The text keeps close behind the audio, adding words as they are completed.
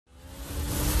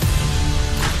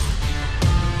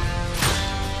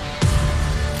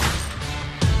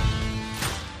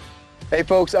Hey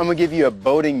folks, I'm gonna give you a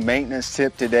boating maintenance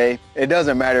tip today. It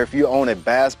doesn't matter if you own a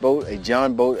bass boat, a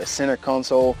john boat, a center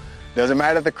console, doesn't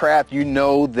matter the craft, you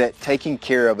know that taking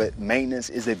care of it, maintenance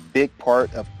is a big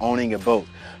part of owning a boat.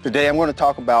 Today I'm going to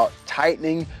talk about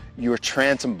tightening your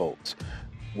transom bolts.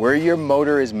 Where your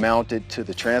motor is mounted to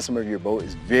the transom of your boat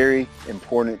is very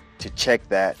important to check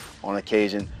that on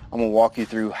occasion. I'm going to walk you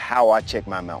through how I check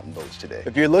my mountain boats today.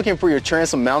 If you're looking for your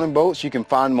transom mounting bolts, you can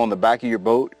find them on the back of your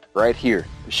boat right here.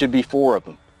 There should be 4 of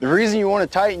them. The reason you want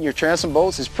to tighten your transom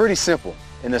bolts is pretty simple.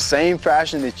 In the same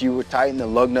fashion that you would tighten the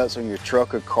lug nuts on your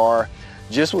truck or car,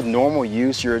 just with normal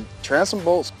use, your transom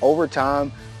bolts over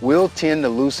time will tend to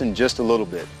loosen just a little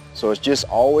bit. So it's just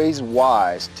always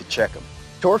wise to check them.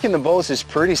 Torquing the bolts is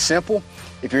pretty simple.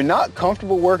 If you're not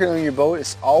comfortable working on your boat,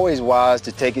 it's always wise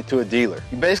to take it to a dealer.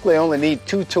 You basically only need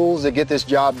 2 tools to get this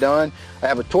job done. I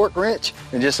have a torque wrench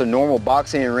and just a normal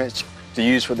box-end wrench to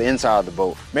use for the inside of the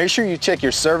boat. Make sure you check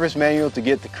your service manual to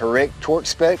get the correct torque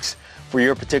specs for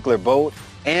your particular boat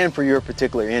and for your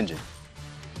particular engine.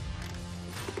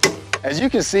 As you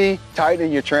can see,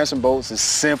 tightening your transom bolts is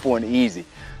simple and easy.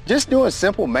 Just doing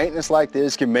simple maintenance like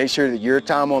this can make sure that your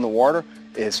time on the water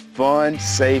is fun,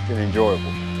 safe, and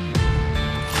enjoyable.